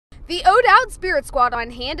The O'Dowd Spirit Squad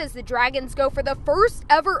on hand as the Dragons go for the first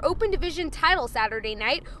ever Open Division title Saturday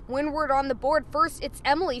night. Windward on the board first. It's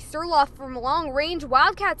Emily Surloff from long range.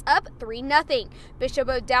 Wildcats up 3-0. Bishop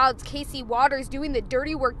O'Dowd's Casey Waters doing the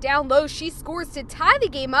dirty work down low. She scores to tie the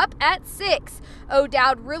game up at 6.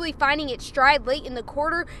 O'Dowd really finding its stride late in the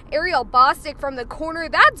quarter. Ariel Bostic from the corner.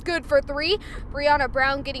 That's good for 3. Brianna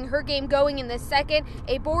Brown getting her game going in the second.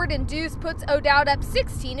 A board and deuce puts O'Dowd up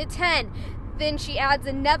 16-10. Then she adds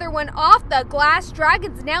another one off the glass.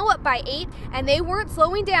 Dragons now up by 8, and they weren't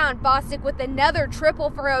slowing down. Bostic with another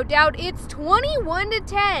triple for O'Dowd. It's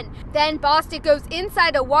 21-10. Then Bostic goes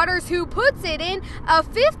inside to Waters, who puts it in. A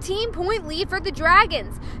 15-point lead for the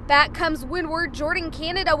Dragons. Back comes Windward. Jordan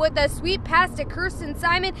Canada with a sweep pass to Kirsten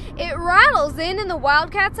Simon. It rattles in, and the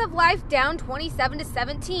Wildcats have life down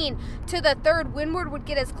 27-17. To the third, Windward would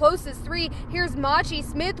get as close as 3. Here's Machi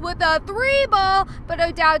Smith with a 3 ball, but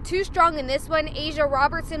O'Dowd too strong in this one. Asia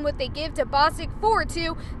Robertson with a give to Bostic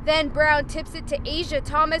 4-2. Then Brown tips it to Asia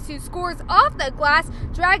Thomas, who scores off the glass.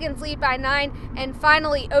 Dragons lead by 9. And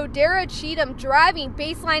finally, Odera Cheatham driving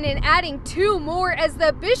baseline and adding 2 more as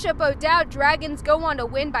the Bishop O'Dowd Dragons go on to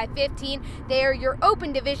win by 15. They are your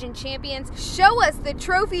Open Division champions. Show us the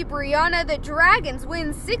trophy, Brianna. The Dragons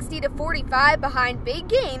win 60-45 behind big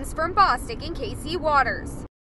games from Bostic and Casey Waters.